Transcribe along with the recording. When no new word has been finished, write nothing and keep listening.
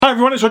Hi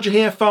everyone, it's Roger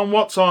here from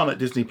What's On at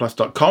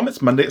DisneyPlus.com. It's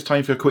Monday, it's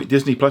time for a quick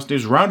Disney Plus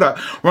news roundup.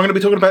 We're going to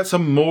be talking about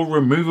some more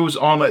removals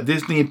on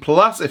Disney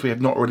Plus, if we have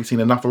not already seen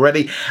enough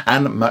already,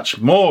 and much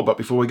more. But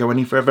before we go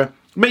any further,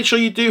 make sure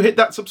you do hit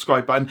that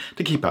subscribe button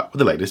to keep up with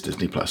the latest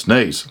Disney Plus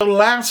news. So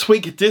last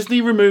week,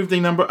 Disney removed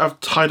a number of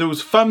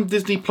titles from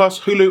Disney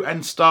Plus, Hulu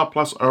and Star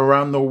Plus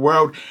around the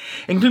world,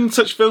 including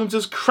such films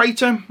as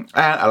Crater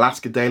and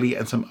Alaska Daily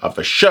and some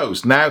other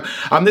shows. Now,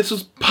 this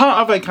was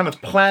part of a kind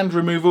of planned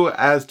removal,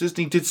 as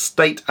Disney did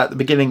state at the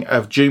beginning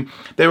of June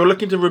they were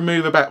looking to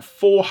remove about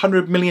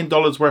 $400 million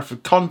worth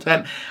of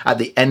content at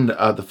the end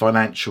of the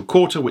financial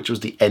quarter, which was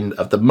the end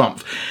of the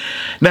month.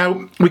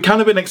 Now, we kind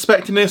of been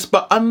expecting this,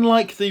 but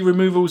unlike the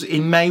removals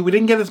in May, we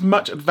didn't get as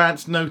much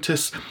advance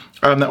notice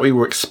that we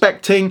were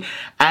expecting,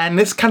 and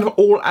this kind of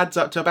all adds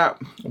up to about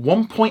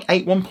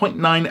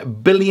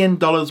 $1.9 billion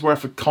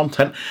worth of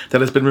content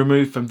that has been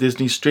removed from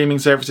Disney's streaming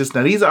services.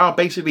 Now, these are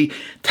basically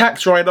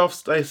tax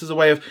write-offs. This is a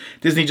way of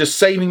Disney just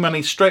saving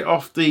money straight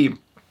off the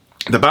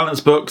balance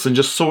books and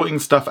just sorting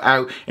stuff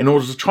out in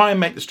order to try and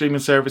make the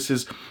streaming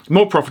services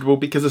more profitable,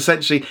 because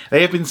essentially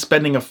they have been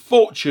spending a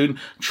fortune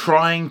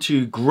trying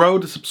to grow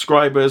the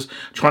subscribers,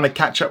 trying to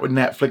catch up with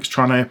Netflix,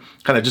 trying to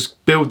kind of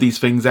just build these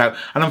things out.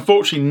 And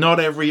unfortunately, not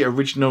every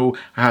original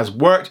has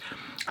worked.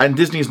 And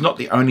Disney's not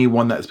the only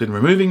one that's been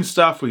removing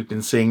stuff. We've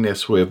been seeing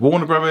this with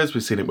Warner Brothers,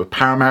 we've seen it with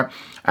Paramount,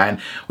 and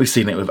we've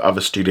seen it with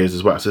other studios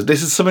as well. So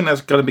this is something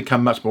that's going to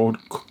become much more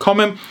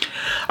common.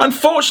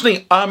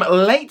 Unfortunately,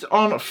 late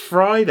on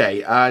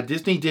Friday,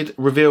 Disney did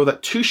reveal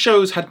that two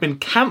shows had been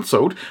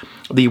cancelled,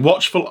 the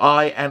Watchful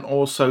Eye and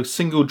also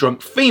Single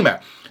Drunk Female.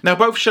 Now,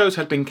 both shows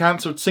had been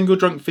cancelled. Single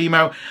Drunk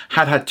Female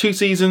had 2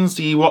 seasons.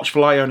 The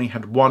Watchful Eye only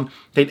had 1.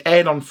 They'd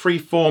aired on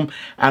Freeform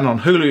and on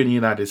Hulu in the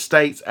United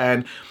States,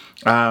 and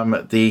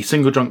the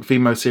Single Drunk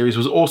Female series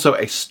was also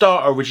a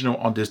Star original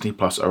on Disney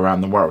Plus around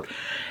the world.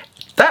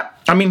 That,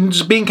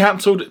 just being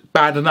cancelled,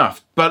 bad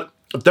enough. But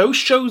those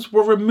shows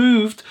were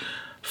removed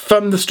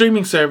from the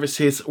streaming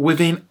services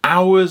within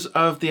hours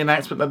of the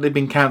announcement that they'd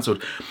been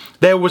cancelled.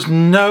 There was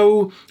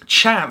no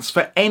chance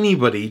for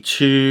anybody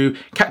to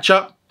catch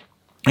up.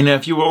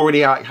 If you were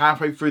already out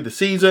halfway through the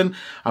season,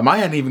 I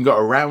hadn't even got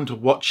around to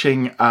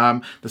watching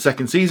the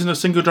second season of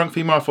Single Drunk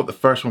Female. I thought the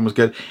first one was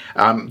good.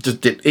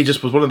 It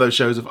just was one of those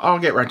shows of, I'll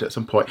get around to it at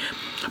some point.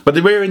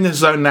 But we're in this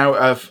zone now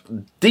of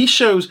these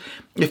shows,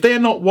 if they are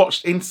not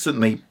watched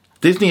instantly,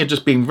 Disney are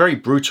just being very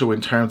brutal in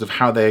terms of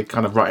how they're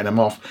kind of writing them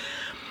off.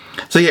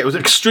 So yeah, it was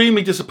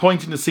extremely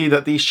disappointing to see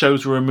that these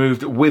shows were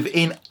removed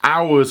within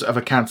hours of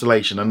a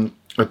cancellation. And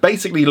we're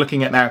basically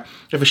looking at now,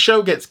 if a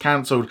show gets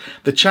cancelled,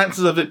 the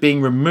chances of it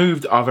being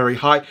removed are very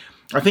high.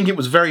 I think it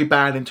was very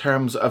bad in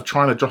terms of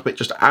trying to drop it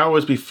just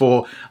hours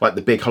before like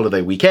the big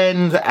holiday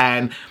weekend,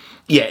 and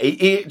yeah,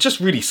 it just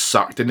really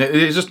sucked. And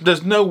it's just,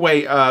 there's no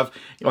way of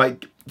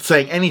like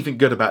saying anything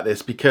good about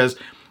this, because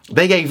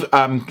they gave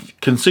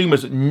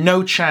consumers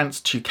no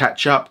chance to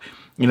catch up.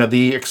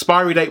 The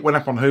expiry date went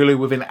up on Hulu.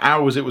 Within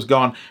hours it was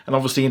gone. And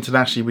obviously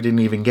internationally we didn't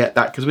even get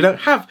that, because we don't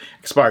have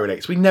expiry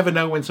dates. We never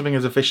know when something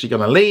is officially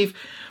going to leave.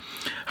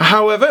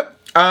 However,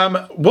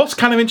 what's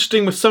kind of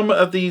interesting with some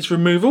of these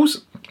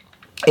removals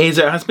is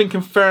it has been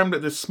confirmed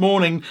this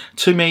morning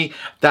to me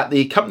that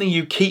the company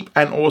You Keep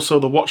and also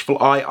the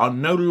Watchful Eye are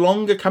no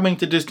longer coming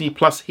to Disney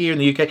Plus here in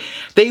the UK.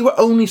 They were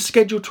only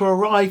scheduled to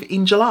arrive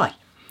in July.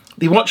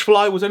 The Watchful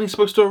Eye was only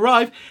supposed to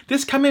arrive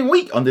this coming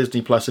week on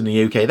Disney Plus in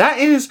the UK. That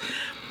is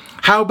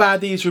how bad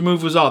these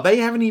removals are. They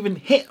haven't even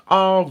hit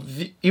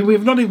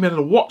we've not even been able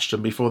to watch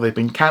them before they've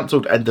been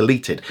cancelled and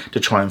deleted to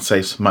try and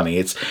save some money.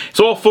 It's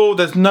awful.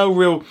 There's no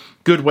real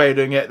good way of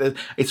doing it.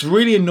 It's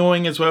really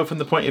annoying as well from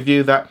the point of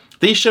view that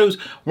these shows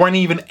weren't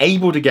even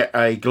able to get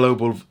a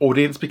global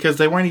audience because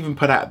they weren't even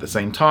put out at the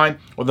same time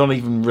or not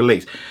even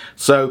released.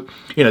 So,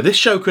 this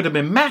show could have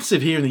been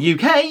massive here in the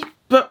UK,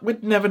 but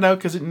we'd never know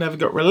because it never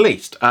got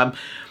released.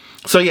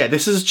 So yeah,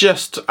 this is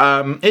just,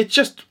 it's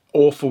just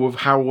awful with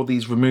how all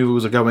these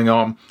removals are going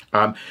on.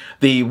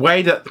 The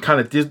way that kind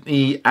of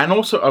Disney and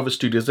also other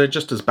studios, they're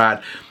just as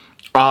bad,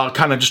 are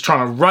kind of just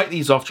trying to write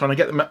these off, trying to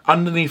get them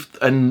underneath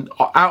and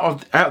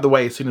out of the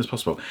way as soon as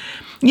possible.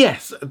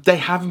 Yes, they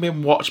haven't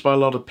been watched by a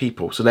lot of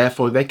people, so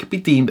therefore they could be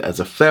deemed as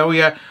a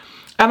failure.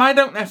 And I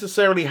don't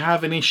necessarily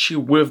have an issue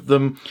with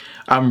them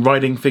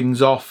writing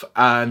things off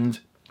and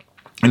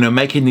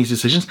making these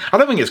decisions. I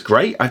don't think it's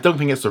great. I don't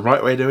think it's the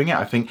right way of doing it.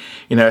 I think,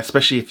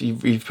 especially if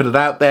you've put it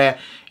out there,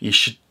 you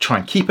should try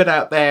and keep it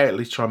out there, at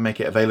least try and make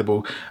it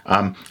available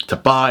to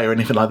buy or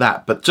anything like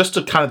that. But just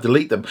to kind of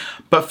delete them.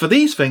 But for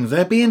these things,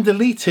 they're being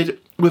deleted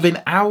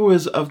within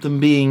hours of them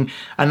being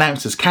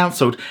announced as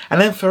cancelled. And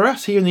then for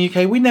us here in the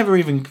UK, we never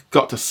even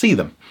got to see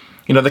them.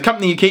 The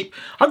company You Keep,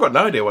 I've got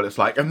no idea what it's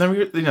like. And then,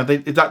 it's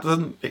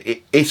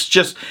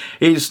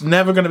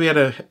never going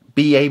to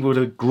be able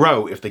to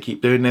grow if they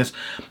keep doing this.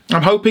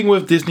 I'm hoping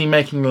with Disney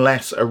making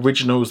less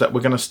originals that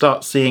we're going to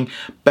start seeing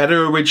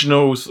better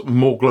originals,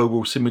 more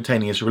global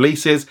simultaneous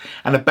releases,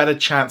 and a better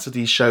chance of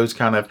these shows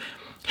kind of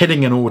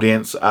hitting an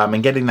audience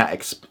and getting that.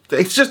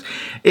 It's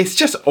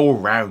just all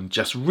round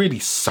just really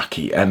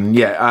sucky. And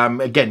yeah,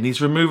 again,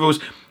 these removals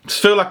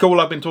feel like all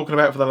I've been talking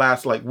about for the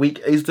last like week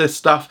is this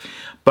stuff,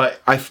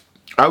 but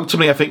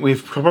ultimately I think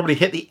we've probably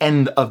hit the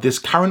end of this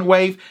current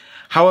wave.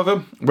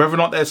 However, whether or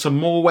not there's some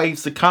more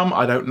waves to come,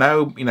 I don't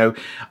know. You know,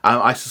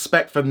 I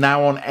suspect from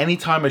now on,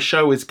 anytime a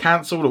show is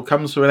cancelled or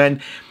comes to an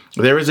end,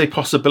 there is a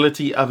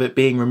possibility of it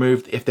being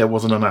removed if there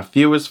wasn't enough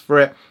viewers for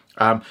it.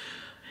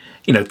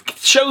 You know,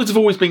 shows have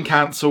always been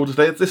cancelled.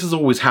 This has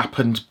always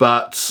happened,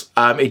 but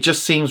it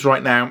just seems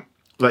right now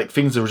like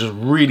things are just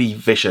really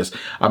vicious.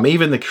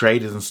 Even the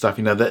creators and stuff,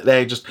 you know,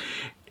 they're just.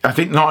 I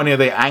think not only are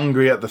they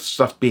angry at the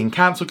stuff being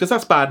cancelled, because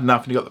that's bad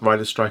enough, and you got the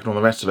writers' strike and all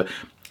the rest of it,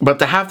 but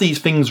to have these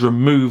things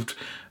removed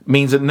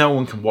means that no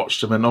one can watch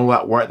them, and all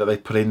that work that they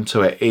put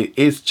into it, it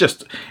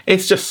just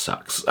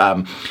sucks.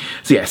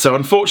 So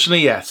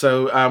unfortunately, yeah.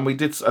 So we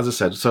did, as I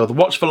said. So the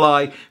Watchful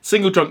Eye,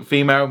 Single Drunk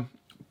Female,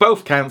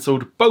 both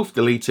cancelled, both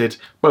deleted,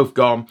 both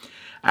gone,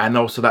 and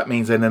also that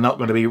means then they're not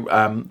going to be.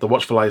 The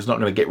Watchful Eye is not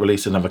going to get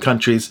released in other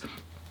countries.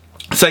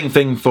 Same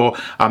thing for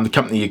the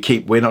Company You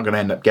Keep. We're not going to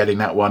end up getting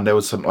that one. There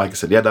was some, like I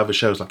said, you had other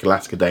shows like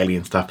Alaska Daily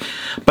and stuff.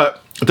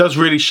 But it does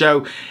really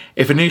show,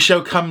 if a new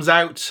show comes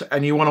out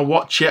and you want to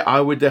watch it,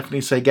 I would definitely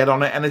say get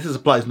on it. And this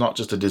applies not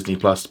just to Disney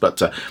Plus, but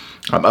to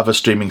other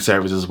streaming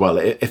services as well.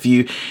 If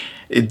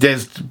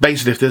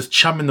there's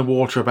chum in the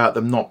water about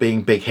them not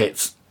being big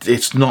hits,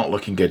 it's not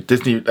looking good.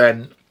 Disney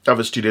and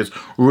other studios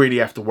really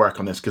have to work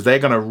on this, because they're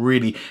going to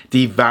really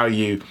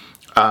devalue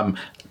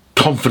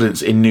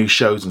confidence in new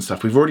shows and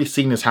stuff. We've already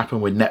seen this happen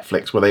with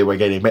Netflix, where they were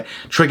getting a bit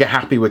trigger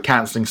happy with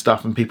cancelling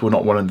stuff and people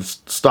not wanting to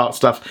start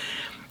stuff.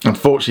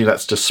 Unfortunately,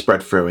 that's just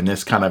spread through in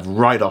this kind of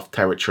write-off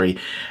territory.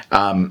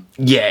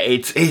 Yeah,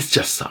 it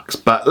just sucks.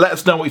 But let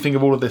us know what you think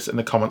of all of this in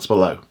the comments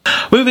below.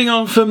 Moving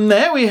on from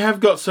there, we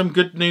have got some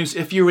good news.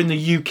 If you're in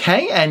the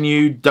UK and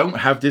you don't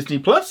have Disney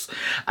Plus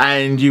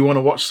and you want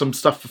to watch some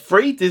stuff for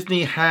free,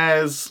 Disney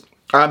has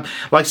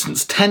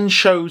licensed 10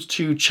 shows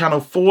to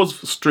Channel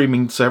 4's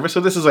streaming service. So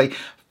this is like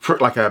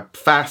a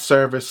fast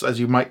service, as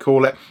you might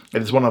call it.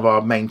 It is one of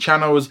our main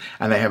channels,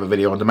 and they have a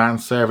video on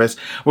demand service.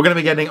 We're going to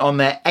be getting on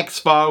there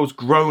X-Files,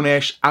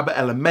 Grownish, Abbott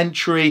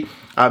Elementary,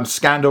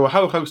 Scandal, a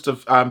whole host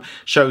of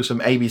shows from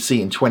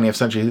ABC and 20th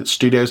Century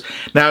Studios.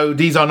 Now,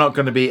 these are not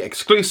going to be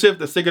exclusive.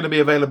 They're still going to be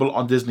available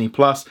on Disney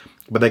Plus,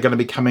 but they're going to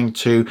be coming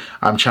to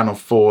Channel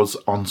 4's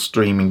on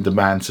streaming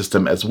demand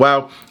system as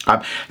well.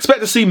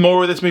 Expect to see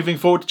more of this moving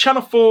forward.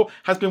 Channel 4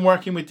 has been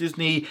working with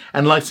Disney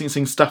and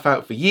licensing stuff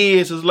out for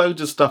years. There's loads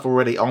of stuff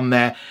already on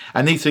there,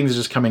 and these things are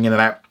just coming in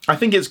and out. I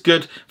think it's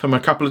good from a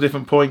couple of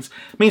different points.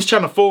 It means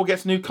Channel 4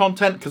 gets new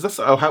content, because that's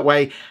the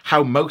way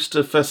how most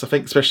of us, I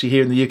think, especially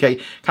here in the UK,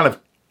 kind of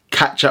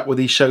catch up with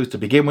these shows to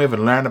begin with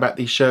and learn about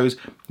these shows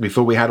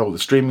before we had all the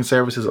streaming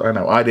services. I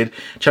know I did.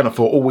 Channel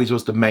 4 always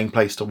was the main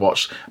place to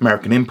watch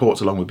American imports,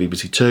 along with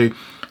BBC Two.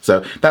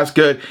 So that's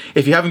good.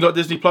 If you haven't got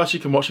Disney Plus, you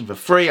can watch them for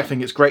free. I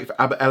think it's great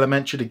for Abbott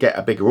Elementary to get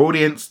a bigger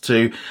audience,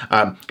 to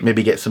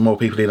maybe get some more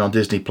people in on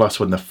Disney Plus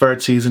when the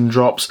third season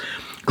drops.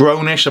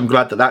 Grownish, I'm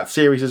glad that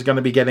series is going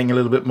to be getting a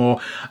little bit more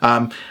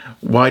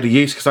wider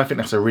use, because I think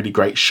that's a really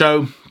great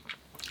show.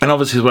 And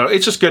obviously as well,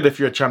 it's just good if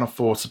you're a Channel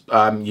 4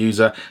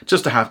 user,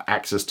 just to have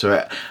access to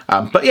it.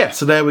 But yeah,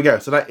 so there we go.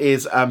 So that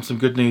is some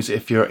good news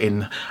if you're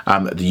in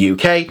the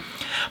UK.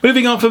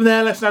 Moving on from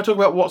there, let's now talk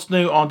about what's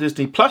new on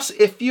Disney Plus.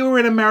 If you were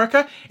in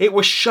America, it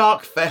was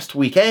Shark Fest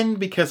weekend,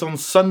 because on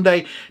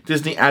Sunday,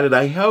 Disney added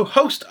a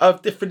host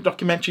of different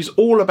documentaries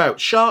all about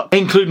sharks,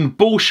 including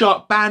Bull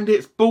Shark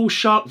Bandits, Bull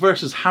Shark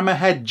versus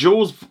Hammerhead,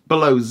 Jaws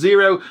Below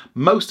Zero,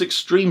 Most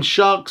Extreme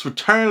Sharks,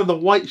 Return of the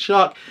White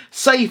Shark,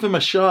 Save From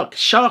a Shark,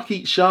 Shark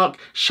Eat Shark,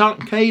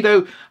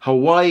 Sharknado,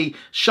 Hawaii,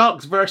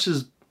 Sharks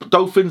versus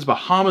Dolphins,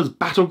 Bahamas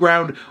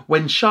Battleground,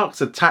 When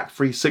Sharks Attack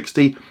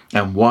 360,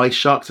 and Why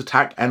Sharks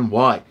Attack and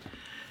Why.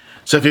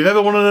 So if you've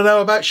ever wanted to know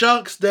about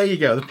sharks, there you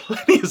go. There's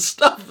plenty of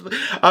stuff.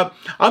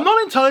 I'm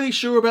not entirely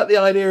sure about the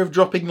idea of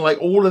dropping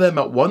like all of them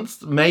at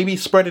once. Maybe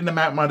spreading them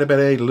out might have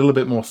made a little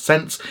bit more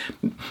sense,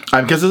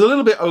 because it's a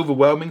little bit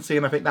overwhelming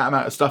seeing, I think, that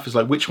amount of stuff. Is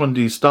like, which one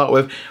do you start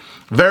with?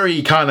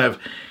 Very kind of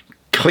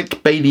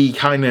clickbaity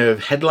kind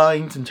of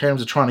headlines in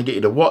terms of trying to get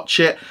you to watch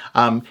it.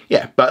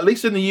 Yeah, but at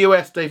least in the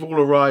US, they've all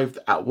arrived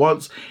at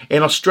once.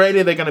 In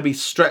Australia, they're going to be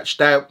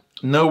stretched out.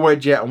 No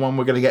word yet on when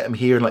we're going to get them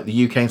here in like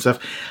the UK and stuff.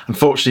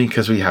 Unfortunately,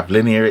 because we have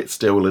linear, it's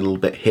still a little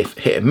bit hit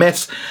and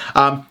miss.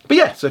 But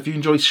yeah, so if you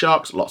enjoy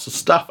sharks, lots of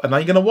stuff, and are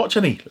you going to watch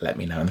any? Let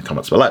me know in the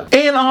comments below.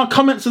 In our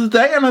comments of the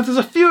day, and there's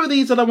a few of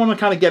these that I want to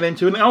kind of get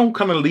into, and it all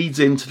kind of leads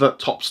into the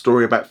top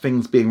story about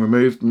things being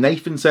removed.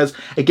 Nathan says,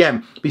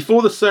 again,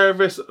 before the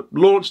service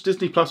launched,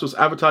 Disney Plus was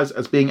advertised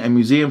as being a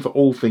museum for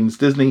all things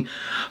Disney.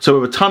 So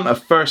with a ton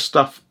of first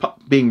stuff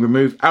being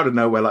removed out of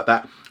nowhere like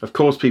that, of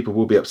course people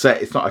will be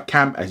upset. It's not a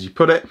camp, as you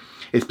put it.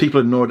 It's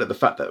people annoyed at the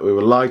fact that we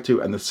were lied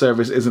to and the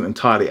service isn't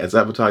entirely as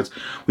advertised.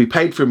 We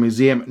paid for a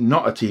museum,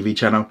 not a TV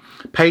channel.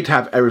 Paid to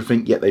have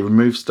everything, yet they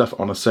remove stuff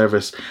on a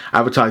service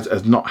advertised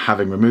as not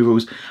having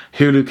removals.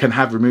 Hulu can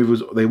have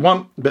removals they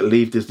want, but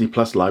leave Disney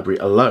Plus library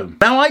alone.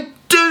 Now, I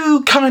do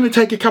do kind of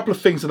take a couple of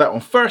things to that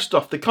one. First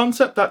off, the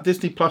concept that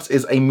Disney Plus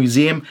is a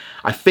museum,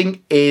 I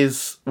think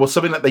was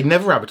something that they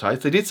never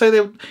advertised. They did say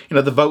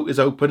the vote is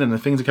open and the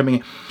things are coming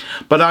in.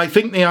 But I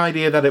think the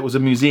idea that it was a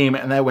museum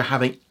and they were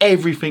having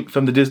everything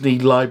from the Disney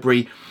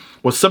library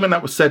was something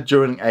that was said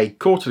during a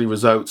quarterly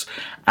results.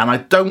 And I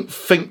don't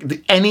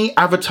think any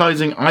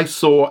advertising I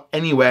saw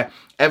anywhere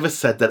ever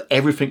said that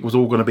everything was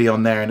all going to be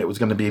on there and it was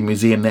going to be a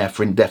museum there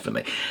for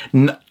indefinitely.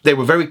 They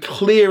were very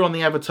clear on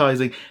the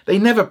advertising. They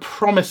never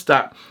promised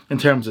that in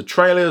terms of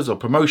trailers or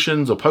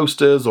promotions or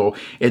posters or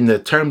in the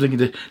terms and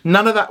conditions.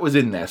 None of that was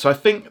in there. So I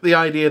think the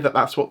idea that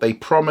that's what they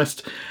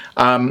promised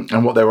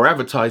and what they were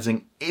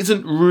advertising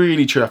isn't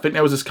really true. I think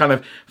there was this kind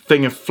of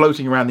thing of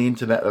floating around the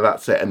internet that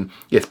that's it. And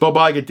yes, Bob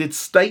Iger did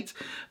state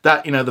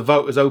that, the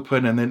vote is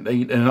open and then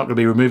they're not going to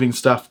be removing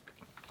stuff.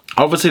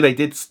 Obviously, they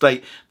did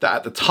state that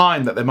at the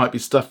time that there might be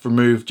stuff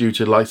removed due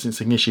to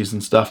licensing issues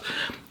and stuff.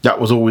 That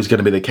was always going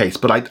to be the case.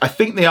 But I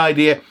think the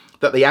idea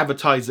that they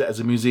advertise it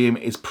as a museum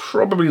is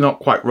probably not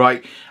quite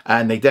right.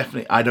 And they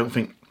definitely, I don't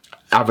think,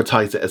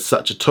 advertise it as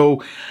such at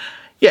all.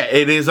 Yeah,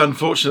 it is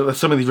unfortunate that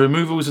some of these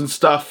removals and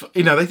stuff,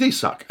 they do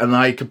suck. And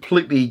I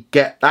completely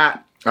get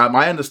that.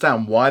 I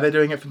understand why they're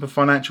doing it from a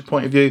financial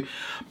point of view.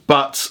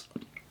 But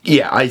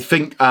yeah, I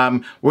think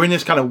we're in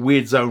this kind of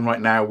weird zone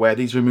right now where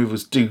these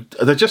removals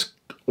they're just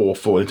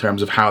awful in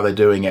terms of how they're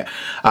doing it.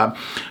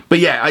 But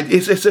yeah,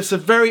 it's a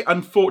very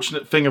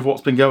unfortunate thing of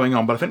what's been going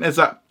on. But I think there's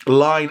that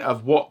line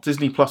of what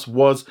Disney Plus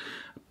was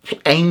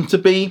aimed to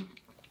be.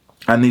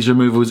 And these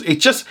removals, it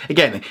just,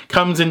 again, it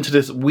comes into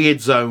this weird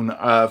zone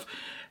of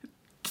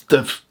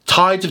the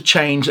tides have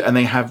changed and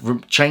they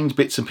have changed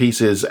bits and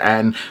pieces.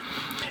 And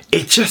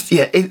it just,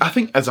 I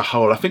think as a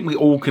whole, I think we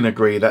all can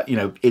agree that,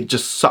 it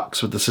just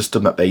sucks with the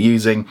system that they're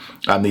using.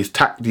 And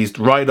these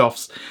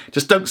write-offs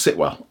just don't sit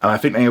well. And I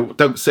think they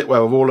don't sit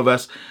well with all of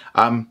us.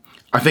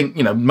 I think,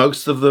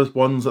 most of the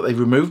ones that they've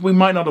removed, we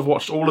might not have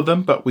watched all of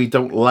them, but we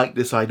don't like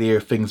this idea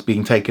of things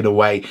being taken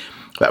away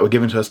that were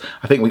given to us.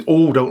 I think we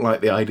all don't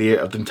like the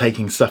idea of them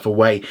taking stuff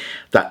away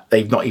that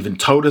they've not even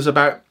told us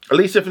about. At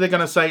least if they're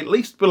going to say, at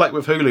least we're like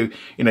with Hulu,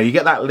 you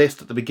get that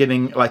list at the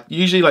beginning,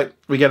 usually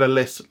we get a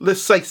list,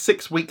 let's say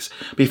 6 weeks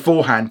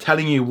beforehand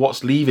telling you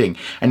what's leaving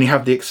and you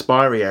have the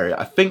expiry area.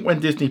 I think when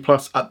Disney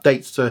Plus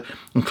updates to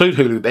include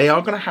Hulu, they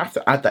are going to have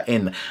to add that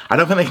in. I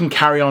don't think they can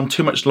carry on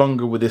too much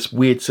longer with this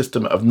weird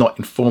system of not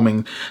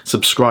informing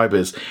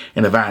subscribers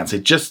in advance.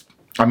 It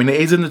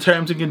is in the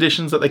terms and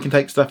conditions that they can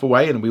take stuff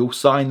away, and we all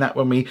sign that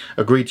when we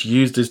agree to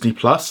use Disney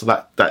Plus,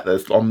 so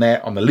that's on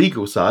there on the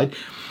legal side.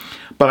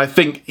 But I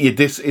think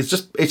this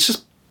is it's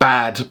just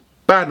bad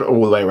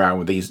all the way around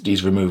with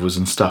these removals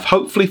and stuff.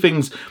 Hopefully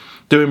things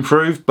do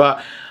improve,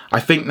 but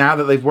I think now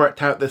that they've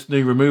worked out this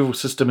new removal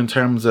system in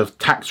terms of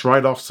tax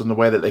write-offs and the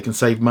way that they can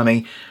save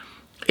money,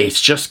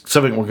 it's just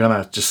something we're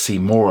going to just see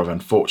more of,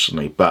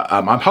 unfortunately. But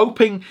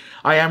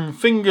I am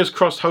fingers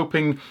crossed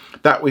hoping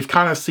that we've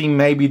kind of seen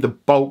maybe the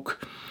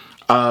bulk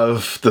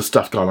of the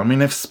stuff gone. I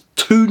mean, if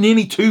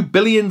nearly $2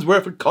 billion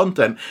worth of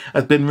content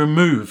has been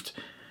removed,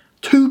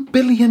 $2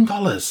 billion.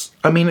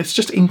 I mean, it's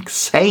just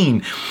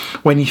insane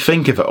when you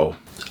think of it all.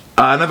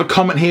 Another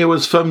comment here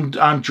was from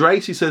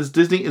Andres. He says,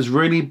 Disney is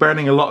really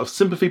burning a lot of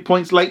sympathy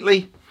points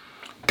lately.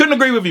 Couldn't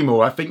agree with you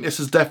more. I think this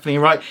is definitely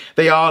right.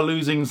 They are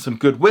losing some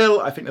goodwill.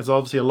 I think there's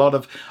obviously a lot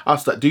of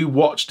us that do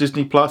watch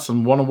Disney Plus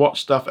and want to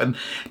watch stuff. And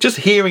just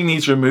hearing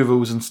these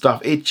removals and stuff,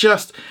 it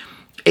just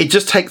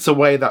takes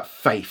away that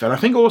faith. And I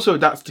think also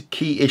that's the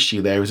key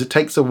issue there, is it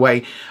takes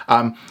away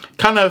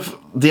kind of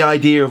the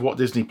idea of what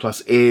Disney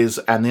Plus is,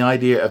 and the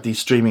idea of these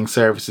streaming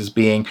services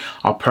being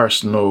our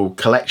personal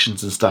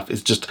collections and stuff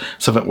is just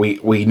something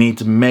we need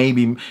to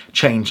maybe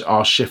change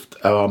our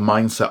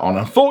mindset on.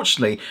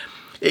 Unfortunately,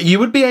 you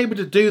would be able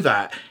to do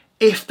that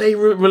if they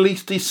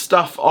released this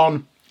stuff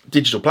on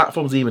digital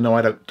platforms, even though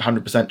I don't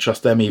 100%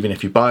 trust them, even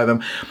if you buy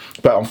them.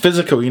 But on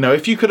physical,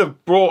 if you could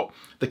have brought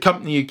the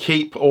company you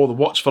keep or the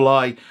Watchful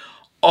Eye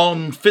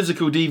on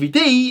physical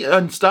DVD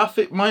and stuff,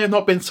 it might have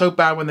not been so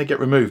bad when they get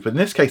removed. But in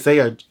this case, they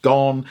are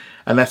gone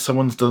unless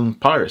someone's done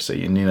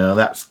piracy, and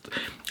that's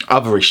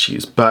other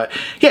issues. But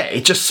yeah,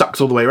 it just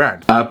sucks all the way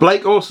around.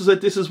 Blake also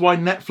said this is why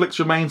Netflix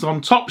remains on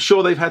top.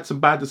 Sure, they've had some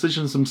bad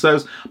decisions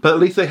themselves, but at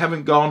least they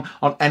haven't gone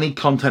on any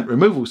content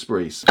removal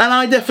sprees. And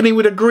I definitely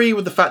would agree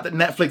with the fact that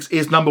Netflix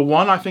is number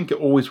one. I think it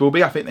always will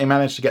be. I think they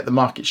managed to get the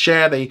market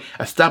share. They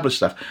established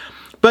stuff.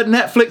 But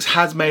Netflix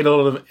has made a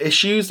lot of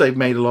issues. They've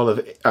made a lot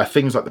of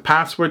things like the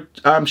password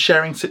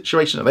sharing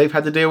situation that they've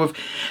had to deal with.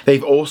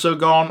 They've also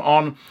gone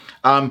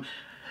on,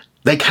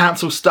 they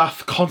cancel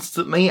stuff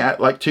constantly at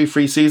like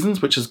 2-3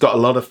 seasons, which has got a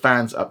lot of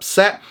fans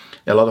upset.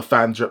 A lot of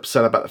fans are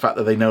upset about the fact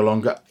that they no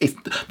longer,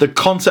 the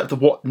concept of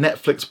what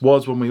Netflix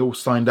was when we all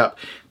signed up,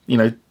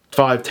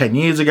 5-10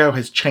 years ago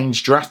has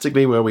changed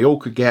drastically, where we all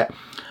could get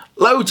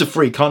loads of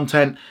free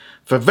content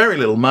for very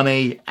little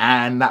money,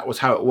 and that was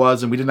how it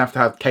was, and we didn't have to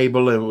have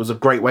cable, and it was a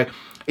great way.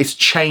 It's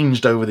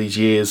changed over these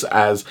years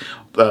as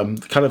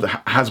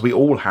as we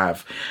all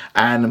have,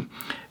 and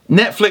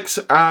Netflix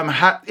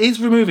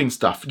is removing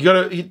stuff.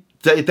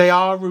 they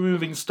are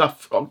removing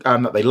stuff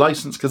that they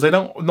license, because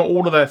not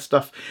all of their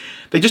stuff,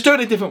 they just do it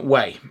in a different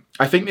way.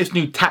 I think this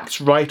new tax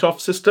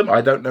write-off system,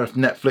 I don't know if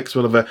Netflix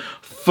will ever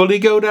fully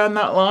go down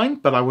that line,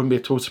 but I wouldn't be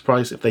at all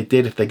surprised if they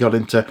did. If they got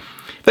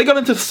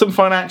into some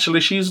financial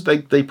issues,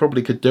 they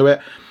probably could do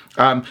it.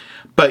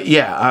 But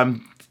yeah,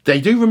 they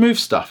do remove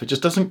stuff. It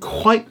just doesn't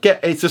quite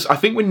get. It's just, I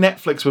think with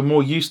Netflix we're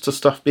more used to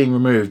stuff being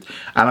removed,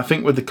 and I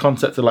think with the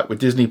concept of like with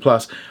Disney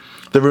Plus,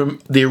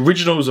 the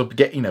originals are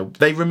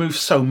they remove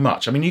so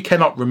much. I mean, you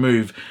cannot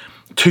remove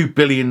 $2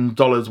 billion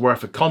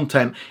worth of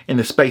content in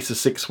the space of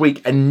 6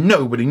 weeks and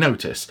nobody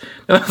noticed.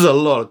 That's a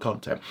lot of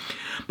content.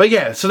 But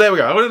yeah, so there we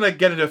go. I wanted to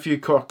get into a few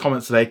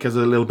comments today because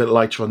they're a little bit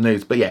lighter on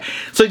news. But yeah,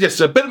 so just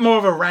a bit more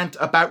of a rant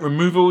about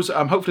removals.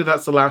 Hopefully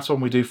that's the last one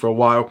we do for a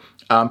while.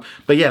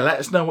 But yeah, let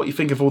us know what you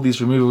think of all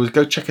these removals.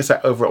 Go check us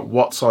out over at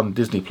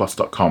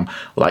whatsondisneyplus.com.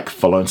 Like,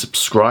 follow and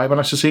subscribe, and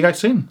I shall see you guys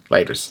soon.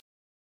 Laters.